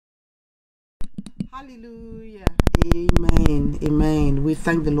Hallelujah. Amen. Amen. We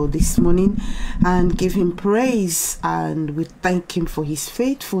thank the Lord this morning and give him praise, and we thank him for his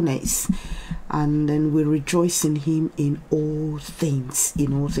faithfulness, and then we rejoice in him in all things.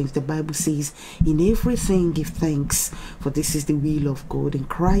 In all things. The Bible says, in everything give thanks, for this is the will of God in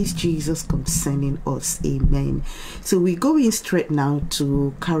Christ Jesus concerning us. Amen. So we're going straight now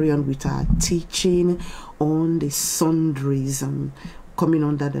to carry on with our teaching on the sundries and coming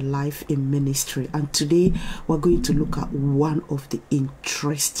under the life in ministry. And today we're going to look at one of the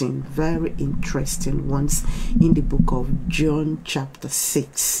interesting, very interesting ones in the book of John chapter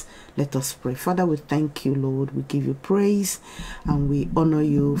 6. Let us pray. Father, we thank you, Lord. We give you praise and we honor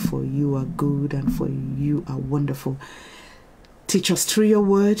you, for you are good and for you are wonderful. Teach us through your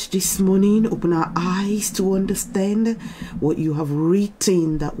word this morning. Open our eyes to understand what you have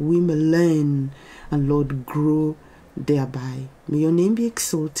written, that we may learn and, Lord, grow thereby. May your name be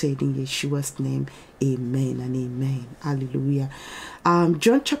exalted in Yeshua's name. Amen and amen. Hallelujah.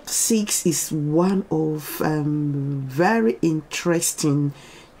 John chapter 6 is one of very interesting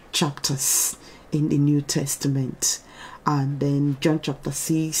chapters in the New Testament. And then John chapter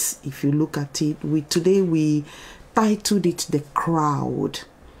 6, if you look at it, today we titled it The Crowd.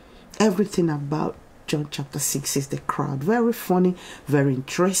 Everything about John chapter 6 is the crowd. Very funny, very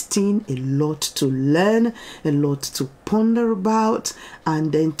interesting, a lot to learn, a lot to ponder about,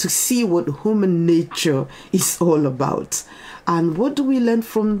 and then to see what human nature is all about. And what do we learn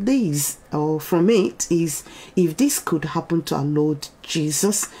from this, or from it, is if this could happen to our Lord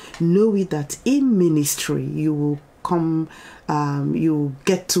Jesus, know it that in ministry you will come, you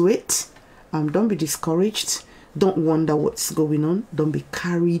get to it. Don't be discouraged. Don't wonder what's going on. Don't be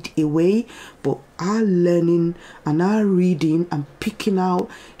carried away. But our learning and our reading and picking out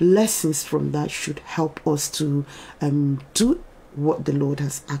lessons from that should help us to do what the Lord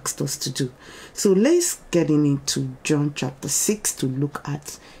has asked us to do. So let's get into John chapter 6 to look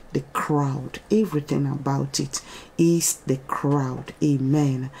at the crowd. Everything about it is the crowd.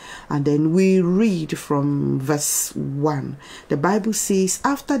 Amen. And then we read from verse 1. The Bible says,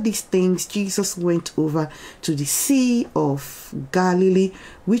 after these things, Jesus went over to the Sea of Galilee,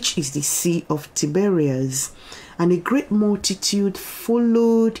 which is the Sea of Tiberias, and a great multitude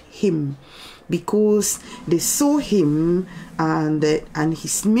followed him, because they saw him and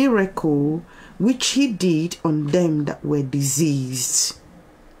his miracle which he did on them that were diseased.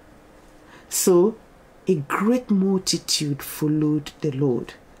 So a great multitude followed the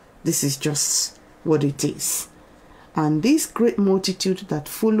Lord. This is just what it is. And this great multitude that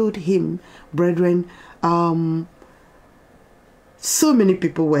followed him, brethren, so many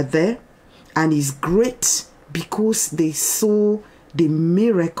people were there, and it's great because they saw the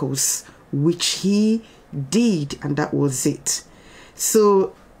miracles which he did, and that was it.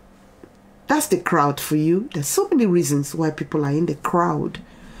 So that's the crowd for you. There's so many reasons why people are in the crowd.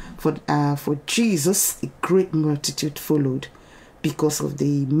 For Jesus, a great multitude followed because of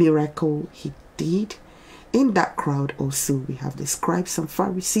the miracle he did. In that crowd also we have the scribes and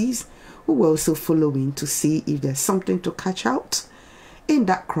Pharisees who were also following to see if there's something to catch out. In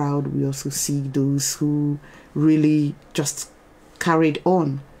that crowd we also see those who really just carried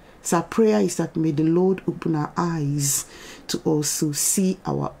on. So our prayer is that may the Lord open our eyes to also see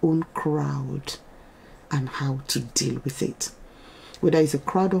our own crowd and how to deal with it. Whether it's a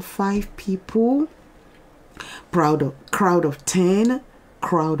crowd of 5 people, crowd of 10,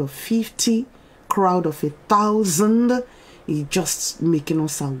 crowd of 50, crowd of 1,000, it's just making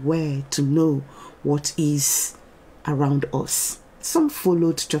us aware to know what is around us. Some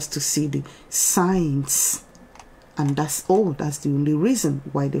followed just to see the signs, and that's all. That's the only reason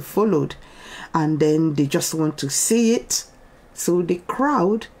why they followed. And then they just want to see it. So the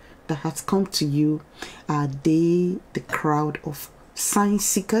crowd that has come to you, are they the crowd of sign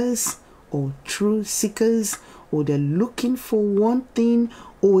seekers or truth seekers, or they're looking for one thing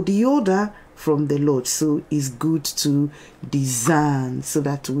or the other from the Lord? So it's good to discern so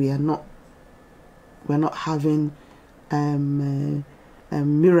that we're not having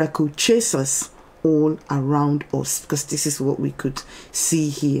miracle chasers all around us, because this is what we could see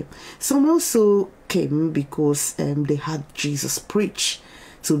here. Some also came because they had Jesus preach,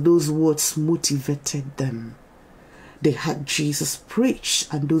 so those words motivated them. They had Jesus preach,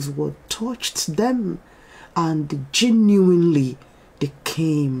 and those words touched them, and genuinely they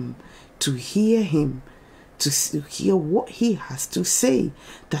came to hear him, to hear what he has to say.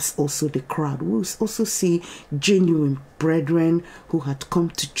 That's also the crowd. We'll also see genuine brethren who had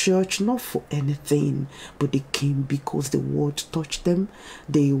come to church not for anything, but they came because the word touched them.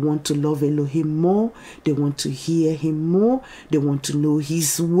 They want to love Elohim more. They want to hear him more. They want to know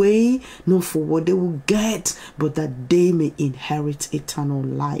his way, not for what they will get, but that they may inherit eternal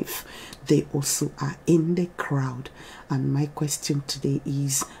life. They also are in the crowd. And my question today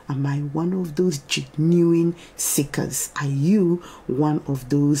is, am I one of those genuine seekers? Are you one of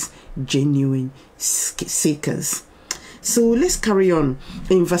those genuine seekers? So let's carry on.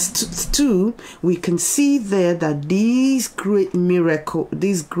 In verse 2, we can see there that these great miracles,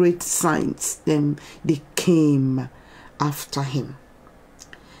 these great signs, then they came after him.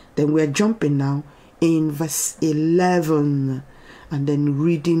 Then we're jumping now in verse 11 and then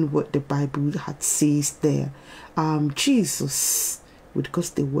reading what the Bible had says there. Jesus,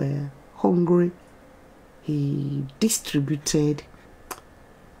 because they were hungry, he distributed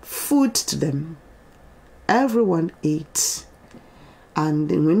food to them. Everyone ate, and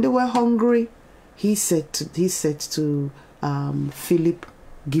then when they were hungry, he said to Philip,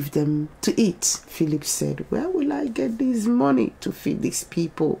 give them to eat. Philip said, where will I get this money to feed these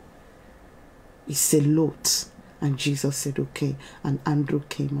people? It's a lot. And Jesus said, okay. And Andrew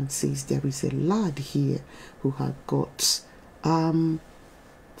came and says, there is a lad here who had got 5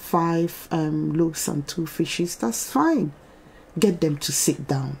 loaves and 2 fishes. That's fine. Get them to sit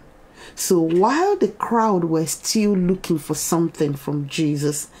down. So while the crowd were still looking for something from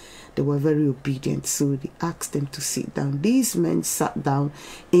Jesus, they were very obedient. So they asked them to sit down. These men sat down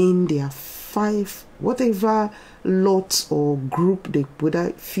in their 5, whatever lot or group, they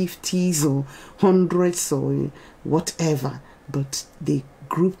whether 50s or 100s or whatever, but they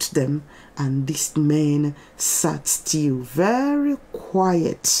grouped them, and these men sat still, very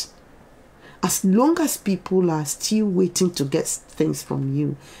quiet. As long as people are still waiting to get things from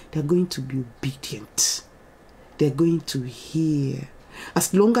you, they're going to be obedient. They're going to hear.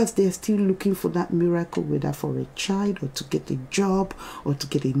 As long as they're still looking for that miracle, whether for a child or to get a job or to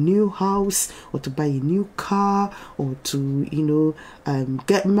get a new house or to buy a new car or to,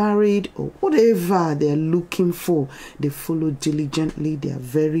 get married or whatever they're looking for, they follow diligently. They are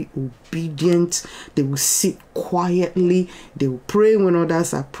very obedient. They will sit quietly. They will pray when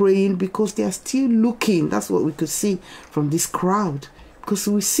others are praying because they are still looking. That's what we could see from this crowd, because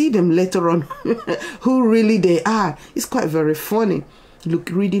we see them later on who really they are. It's quite very funny.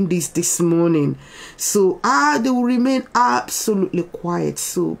 Look, reading this morning. So they will remain absolutely quiet.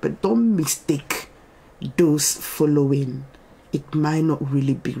 So, but don't mistake those following. It might not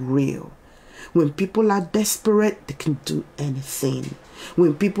really be real. When people are desperate, they can do anything.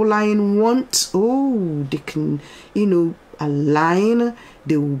 When people are in want, they can, align.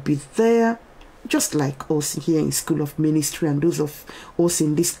 They will be there. Just like us here in School of Ministry and those of us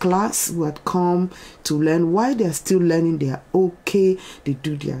in this class who had come to learn. Why they are still learning, they are okay. They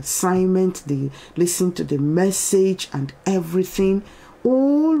do their assignment. They listen to the message and everything.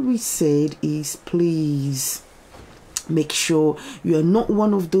 All we said is, please make sure you are not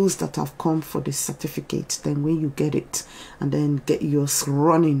one of those that have come for the certificate. Then when you get it and then get yours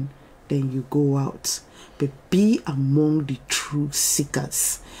running, then you go out. But be among the true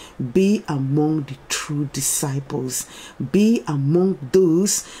seekers. Be among the true disciples. Be among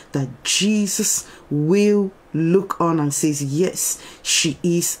those that Jesus will look on and says, yes, she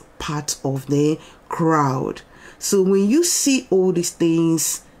is part of the crowd. So when you see all these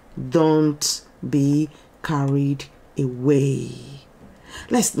things, don't be carried away.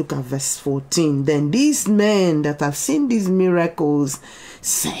 Let's look at verse 14. Then these men that have seen these miracles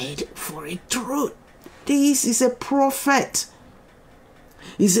said, for a truth, this is a prophet.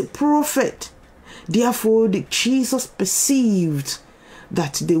 He's a prophet. Therefore, Jesus perceived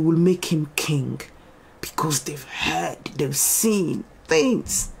that they will make him king because they've heard, they've seen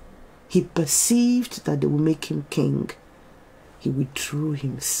things. He perceived that they will make him king. He withdrew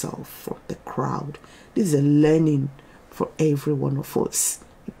himself from the crowd. This is a learning for every one of us.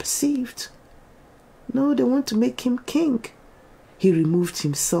 He perceived. No, they want to make him king. He removed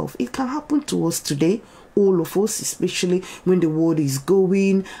himself. It can happen to us today. All of us, especially when the world is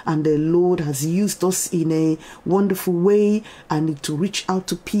going and the Lord has used us in a wonderful way and to reach out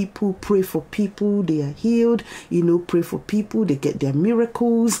to people, pray for people, they are healed, pray for people, they get their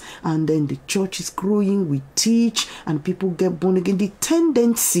miracles, and then the church is growing, we teach and people get born again. The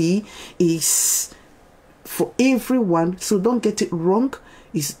tendency is for everyone, so don't get it wrong,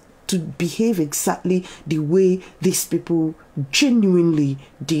 is to behave exactly the way these people genuinely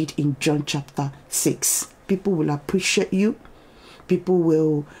did in John chapter 6. People will appreciate you. people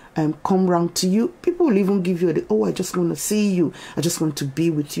will come round to you. People will even give you oh, I just want to see you. I just want to be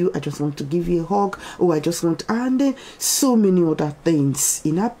with you. I just want to give you a hug. Oh, I just want to, and then so many other things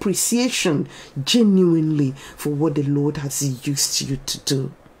in appreciation genuinely for what the Lord has used you to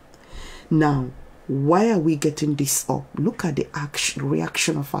do. Now, why are we getting this up? Look at the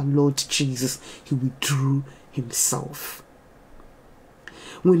reaction of our Lord Jesus. He withdrew himself.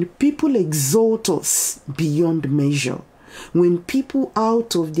 When people exalt us beyond measure, when people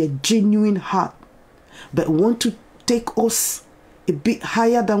out of their genuine heart but want to take us a bit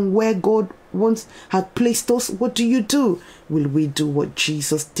higher than where God once had placed us, what do? Will we do what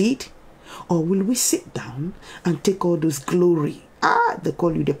Jesus did? Or will we sit down and take all those glory? They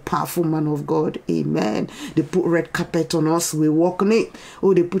call you the powerful man of God. Amen. They put red carpet on us. We walk on it.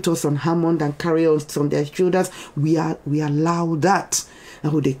 Oh, they put us on Hammond and carry us on their shoulders. We allow that.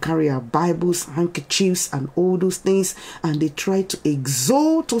 And they carry our Bibles, handkerchiefs, and all those things. And they try to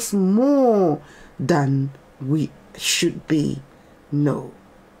exalt us more than we should be. No.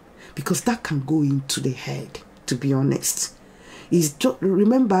 Because that can go into the head, to be honest. It's just,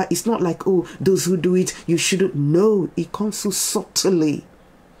 remember, it's not like, oh, those who do it, you shouldn't know. It comes so subtly.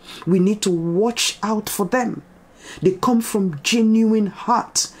 We need to watch out for them. They come from genuine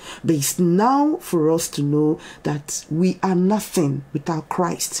heart. But it's now for us to know that we are nothing without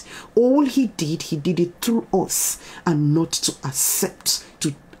Christ. All he did it through us and not to accept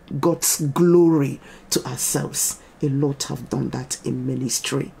to God's glory to ourselves. A lot have done that in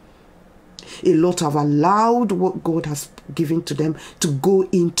ministry. A lot have allowed what God has given to them to go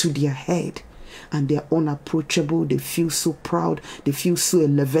into their head. And they are unapproachable. They feel so proud. They feel so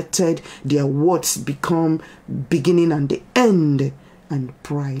elevated. Their words become beginning and the end. And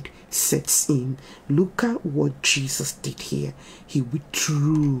pride sets in. Look at what Jesus did here. He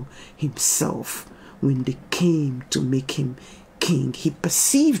withdrew himself when they came to make him king. He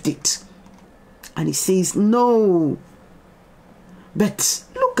perceived it. And he says, no. But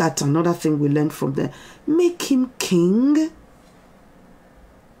look at another thing we learned from there. Make him king.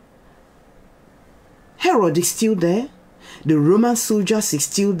 Herod is still there. The Roman soldiers is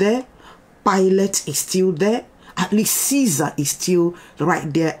still there. Pilate is still there. At least Caesar is still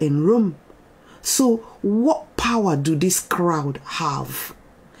right there in Rome. So what power do this crowd have?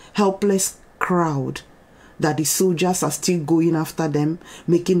 Helpless crowd. That the soldiers are still going after them,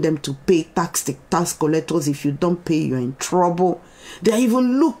 making them to pay tax, the tax collectors. If you don't pay, you're in trouble. They're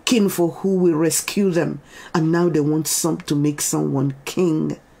even looking for who will rescue them. And now they want to make someone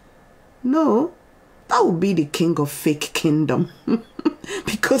king. No, that would be the king of fake kingdom.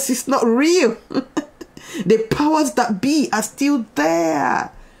 Because it's not real. The powers that be are still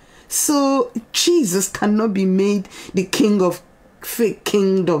there. So Jesus cannot be made the king of fake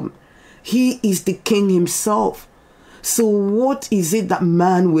kingdom. He is the king himself. So what is it that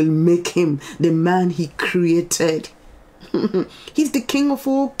man will make him? The man he created. He's the king of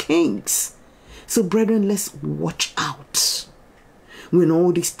all kings. So brethren, let's watch out. When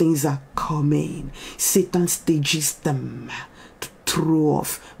all these things are coming, Satan stages them to throw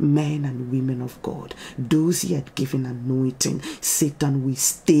off men and women of God. Those he had given anointing, Satan will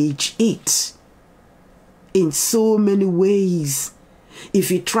stage it in so many ways. If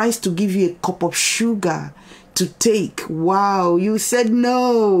he tries to give you a cup of sugar to take, wow, you said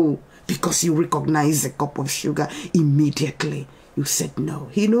no. Because you recognize the cup of sugar immediately. You said no.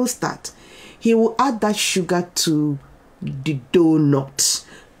 He knows that. He will add that sugar to the donut,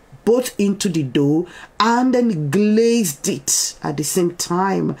 both into the dough and then glazed it at the same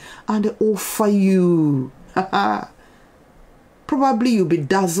time and offer you. Probably you'll be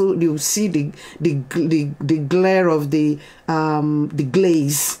dazzled. You'll see the glare of the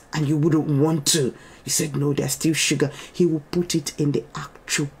glaze, and you wouldn't want to. You said no, there's still sugar. He will put it in the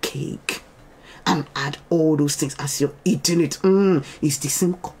actual cake and add all those things as you're eating it. It's the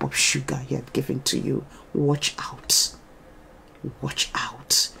same cup of sugar he had given to you. Watch out. Watch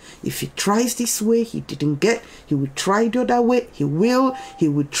out. If he tries this way, he didn't get. He will try the other way. He will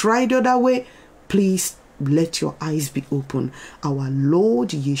try the other way. Please let your eyes be open. Our Lord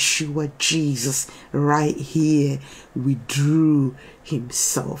Yeshua Jesus right here withdrew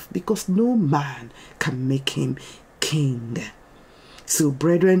himself because no man can make him king. So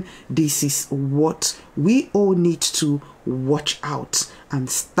brethren, this is what we all need to watch out and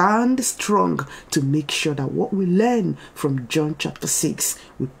stand strong to make sure that what we learn from John chapter 6,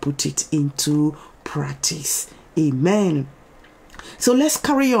 we put it into practice. Amen. So let's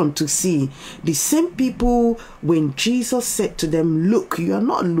carry on to see the same people when Jesus said to them, look, you are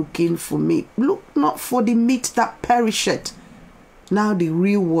not looking for me. Look not for the meat that perisheth. Now the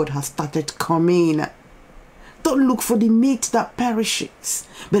real word has started coming. Don't look for the meat that perishes,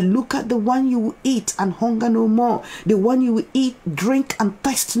 but look at the one you will eat and hunger no more. The one you will eat, drink, and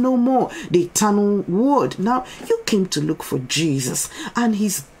thirst no more. The eternal word. Now, you came to look for Jesus, and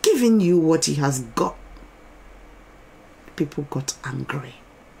he's giving you what he has got. People got angry,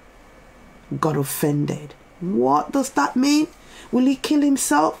 got offended. What does that mean? Will he kill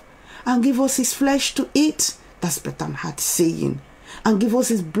himself and give us his flesh to eat? That's better hard saying. And give us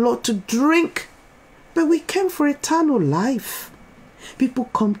his blood to drink. But we came for eternal life. People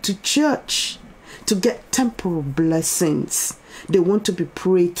come to church to get temporal blessings. They want to be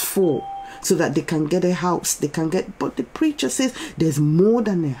prayed for so that they can get a house. But the preacher says there's more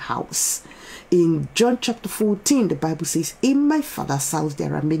than a house. In John chapter 14, the Bible says, in my Father's house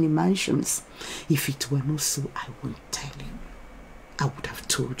there are many mansions. If it were not so, I won't tell you. I would have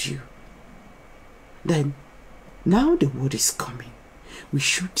told you. Then, now the word is coming. We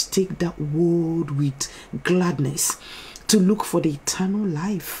should take that word with gladness to look for the eternal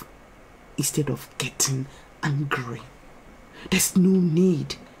life instead of getting angry. There's no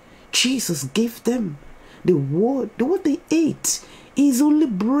need. Jesus gave them the word. What they ate is only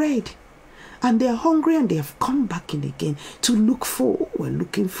bread. And they're hungry and they have come back in again to look for, we're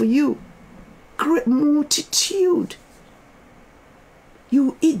looking for you. Great multitude.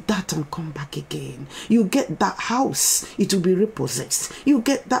 You eat that and come back again. You get that house, it will be repossessed. You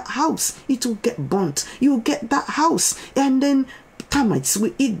get that house, it will get burnt. You get that house, and then termites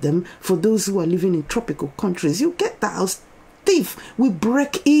will eat them for those who are living in tropical countries. You get that house, thief will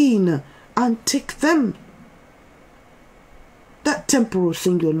break in and take them. That temporal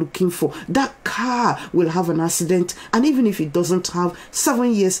thing you're looking for, that car will have an accident, and even if it doesn't have,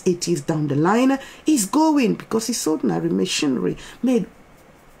 7 years, 8 years down the line, it's going because it's ordinary machinery made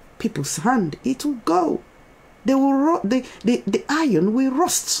people's hand. It will go. They will the iron will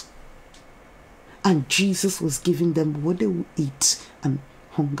rust. And Jesus was giving them what they will eat and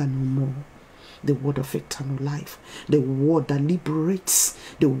hunger no more. The word of eternal life, the word that liberates,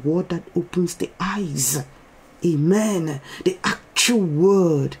 the word that opens the eyes. Amen. The actual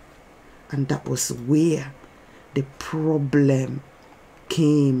word. And that was where the problem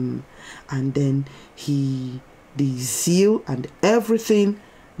came. And then the zeal and everything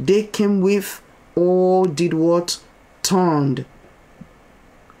they came with all did what? Turned.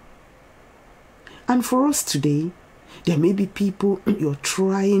 And for us today, there may be people you're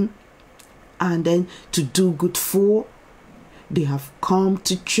trying and then to do good for. They have come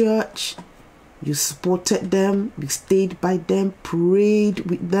to church. You supported them, you stayed by them, prayed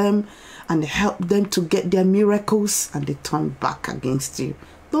with them, and helped them to get their miracles, and they turned back against you.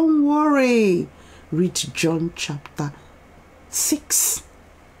 Don't worry. Read John chapter 6.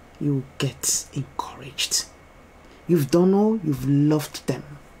 You'll get encouraged. You've done all, you've loved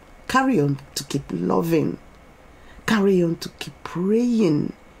them. Carry on to keep loving. Carry on to keep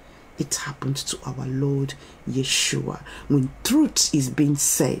praying. It happened to our Lord Yeshua. When truth is being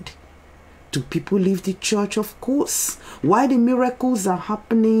said, do people leave the church? Of course. Why the miracles are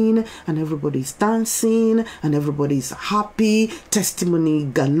happening and everybody's dancing and everybody's happy, testimony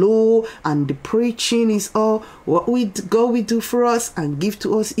galore, and the preaching is all what God will do for us and give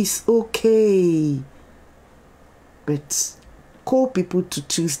to us is okay. But call people to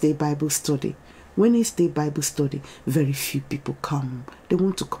Tuesday Bible study. Wednesday Bible study, very few people come. They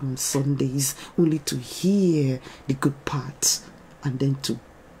want to come on Sundays only to hear the good parts and then to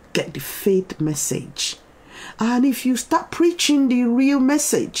get the faith message. And if you start preaching the real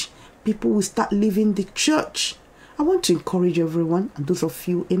message, people will start leaving the church. I want to encourage everyone, and those of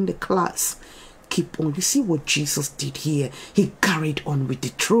you in the class, keep on. You see what Jesus did here? He carried on with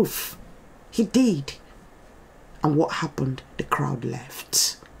the truth. He did. And what happened? The crowd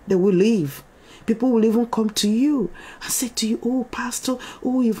left. They will leave. People will even come to you and say to you, oh, pastor,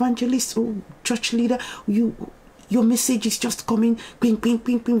 oh, evangelist, oh, church leader, your message is just coming, ping, ping,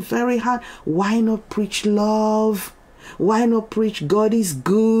 ping, ping, very hard. Why not preach love? Why not preach God is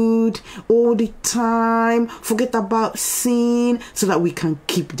good all the time? Forget about sin so that we can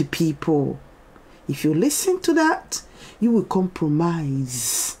keep the people. If you listen to that, you will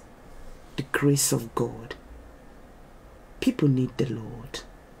compromise the grace of God. People need the Lord.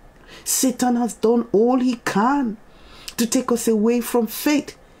 Satan has done all he can to take us away from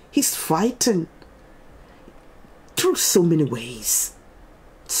faith. He's fighting through so many ways.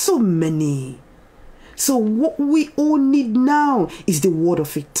 So many. So what we all need now is the word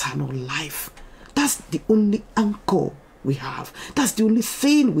of eternal life. That's the only anchor we have. That's the only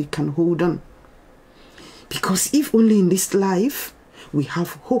thing we can hold on. Because if only in this life we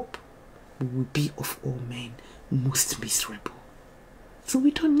have hope, we will be of all men most miserable. So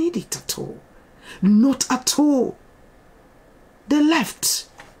we don't need it at all. Not at all. They left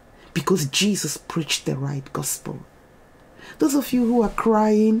because Jesus preached the right gospel. Those of you who are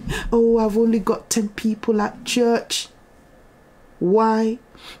crying, oh, I've only got 10 people at church. Why?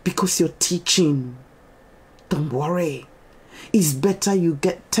 Because you're teaching. Don't worry. It's better you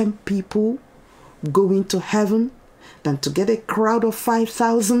get 10 people going to heaven than to get a crowd of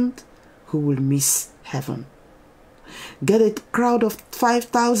 5,000 who will miss heaven. Get a crowd of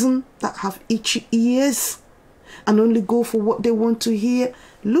 5,000 that have itchy ears and only go for what they want to hear.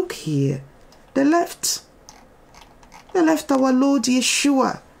 Look here. They left. They left our Lord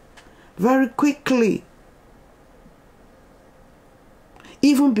Yeshua very quickly.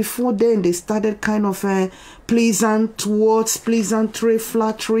 Even before then, they started kind of pleasant words, pleasantry,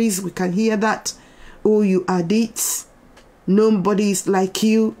 flatteries. We can hear that. Oh, you addicts. Nobody is like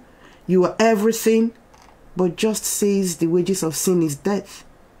you. You are everything. But just says the wages of sin is death.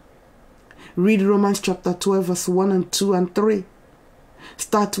 Read Romans chapter 12, verse 1 and 2 and 3.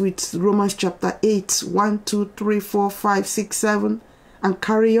 Start with Romans chapter 8, 1, 2, 3, 4, 5, 6, 7, and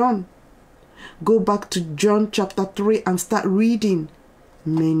carry on. Go back to John chapter 3 and start reading.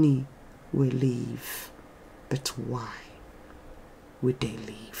 Many will leave, but why would they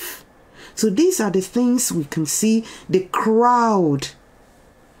leave? So these are the things we can see. The crowd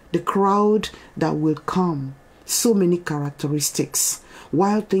that will come. So many characteristics.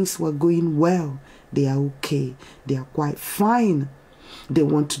 While things were going well, they are okay. They are quite fine. They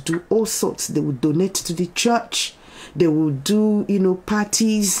want to do all sorts. They will donate to the church. They will do,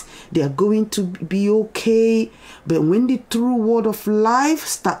 parties. They are going to be okay. But when the true word of life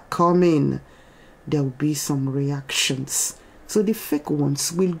start coming, there will be some reactions. So the fake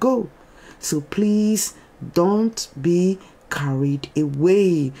ones will go. So please don't be carried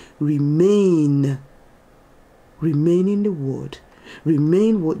away. Remain in the word.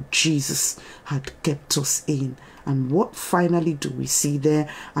 Remain what Jesus had kept us in. And what finally do we see there?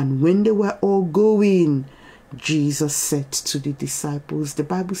 And when they were all going, Jesus said to the disciples, the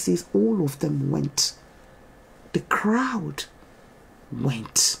Bible says all of them went. The crowd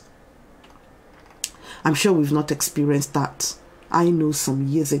went. I'm sure we've not experienced that. I know some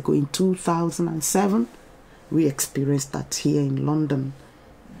years ago in 2007, we experienced that here in London.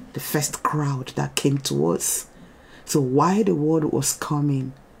 The first crowd that came to us. So while the word was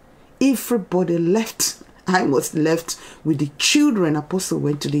coming, everybody left. I was left with the children. Apostle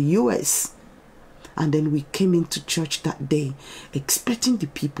went to the US. And then we came into church that day, expecting the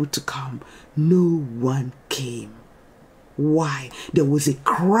people to come. No one came. Why? There was a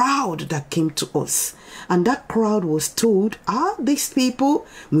crowd that came to us. And that crowd was told, these people,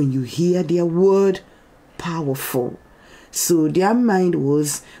 when you hear their word, powerful. So their mind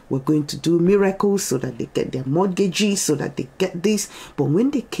was, we're going to do miracles so that they get their mortgages, so that they get this. But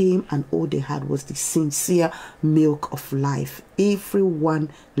when they came and all they had was the sincere milk of life, everyone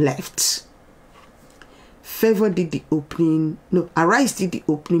left. Favor did the opening, Arise did the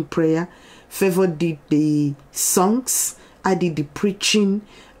opening prayer. Favor did the songs. I did the preaching.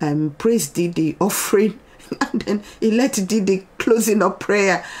 Praise did the offering. And then Elect did the closing of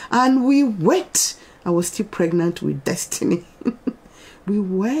prayer. And we went. I was still pregnant with destiny. We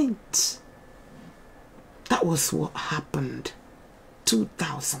went. That was what happened.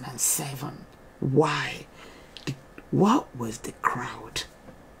 2007. Why? What was the crowd?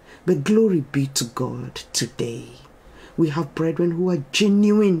 But glory be to God today. We have brethren who are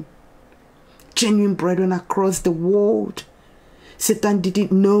genuine brethren across the world. Satan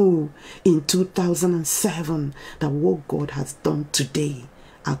didn't know in 2007 that what God has done today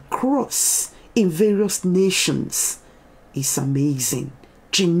across in various nations is amazing.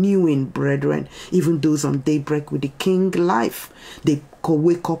 Genuine brethren, even those on Daybreak with the King life, they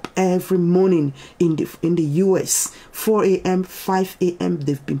wake up every morning in the US, 4 a.m., 5 a.m.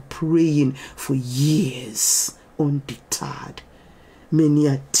 They've been praying for years, undeterred. Many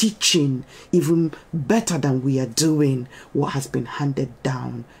are teaching even better than we are doing what has been handed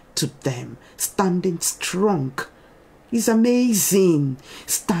down to them. Standing strong is amazing.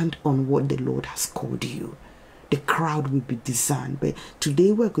 Stand on what the Lord has called you. The crowd will be discerned. But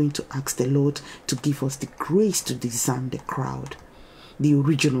today we're going to ask the Lord to give us the grace to discern the crowd. The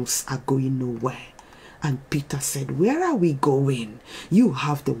originals are going nowhere. And Peter said, where are we going? You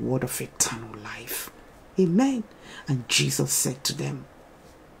have the word of eternal life. Amen. And Jesus said to them,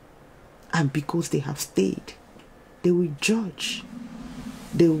 and because they have stayed, they will judge.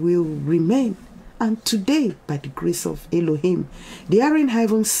 They will remain. And today, by the grace of Elohim, they are in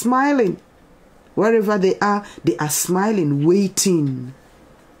heaven smiling. Wherever they are smiling, waiting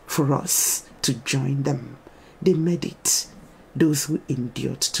for us to join them. They made it. those who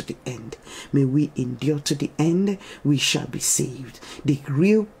endured to the end. May we endure to the end, we shall be saved. The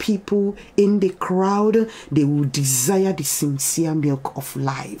real people in the crowd, they will desire the sincere milk of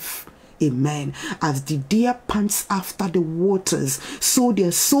life. Amen. As the deer pants after the waters, so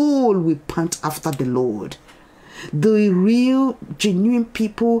their soul will pant after the Lord. The real, genuine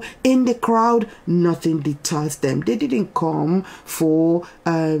people in the crowd, nothing deters them. They didn't come for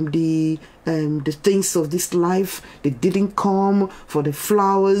the things of this life. They didn't come for the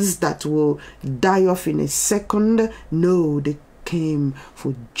flowers that will die off in a second. No, they came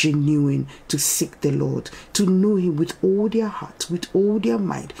for genuine, to seek the Lord, to know him with all their heart, with all their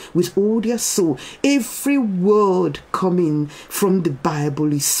mind, with all their soul. Every word coming from the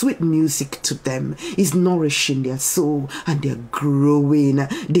Bible is sweet music to them, is nourishing their soul, and they're growing.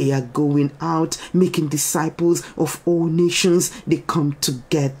 They are going out, making disciples of all nations. They come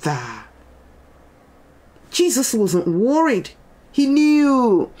together. Jesus wasn't worried. He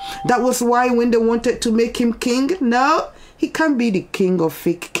knew. That was why when they wanted to make him king, no, he can't be the king of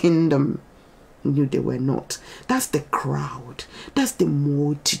fake kingdom. He knew they were not. That's the crowd. That's the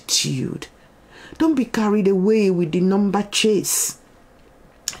multitude. Don't be carried away with the number chase.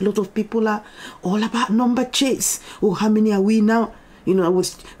 A lot of people are all about number chase. Oh, how many are we now? You know, I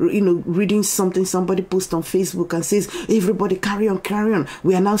was, reading something somebody posted on Facebook and says, everybody carry on, carry on.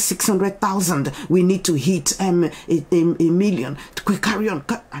 We are now 600,000. We need to hit a million. Carry on.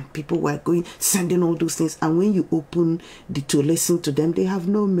 And people were going, sending all those things. And when you open to listen to them, they have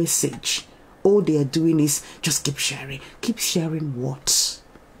no message. All they are doing is just keep sharing. Keep sharing what?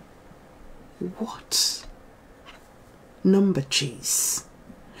 What? Number chase.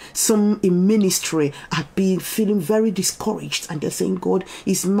 Some in ministry are feeling very discouraged, and they're saying, God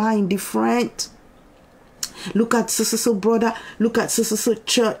is mine different. Look at so brother, look at so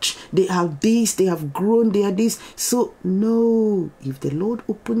church. They have this, they have grown, they are this. So no, if the Lord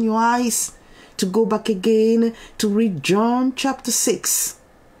open your eyes to go back again to read John chapter 6,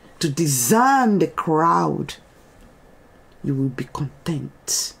 to discern the crowd, you will be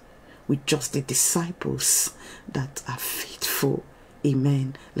content with just the disciples that are faithful.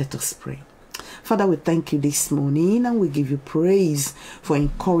 Amen. Let us pray. Father, we thank you this morning, and we give you praise for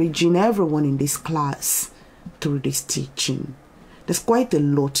encouraging everyone in this class through this teaching. There's quite a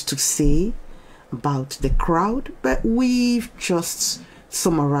lot to say about the crowd, but we've just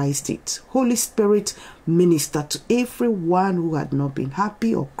summarized it. Holy Spirit, minister to everyone who had not been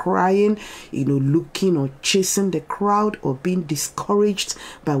happy or crying, looking or chasing the crowd or being discouraged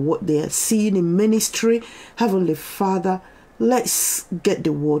by what they are seeing in ministry. Heavenly Father, let's get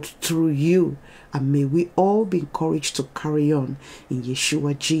the word through you, and may we all be encouraged to carry on. In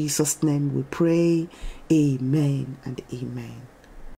Yeshua Jesus' name we pray. Amen and amen.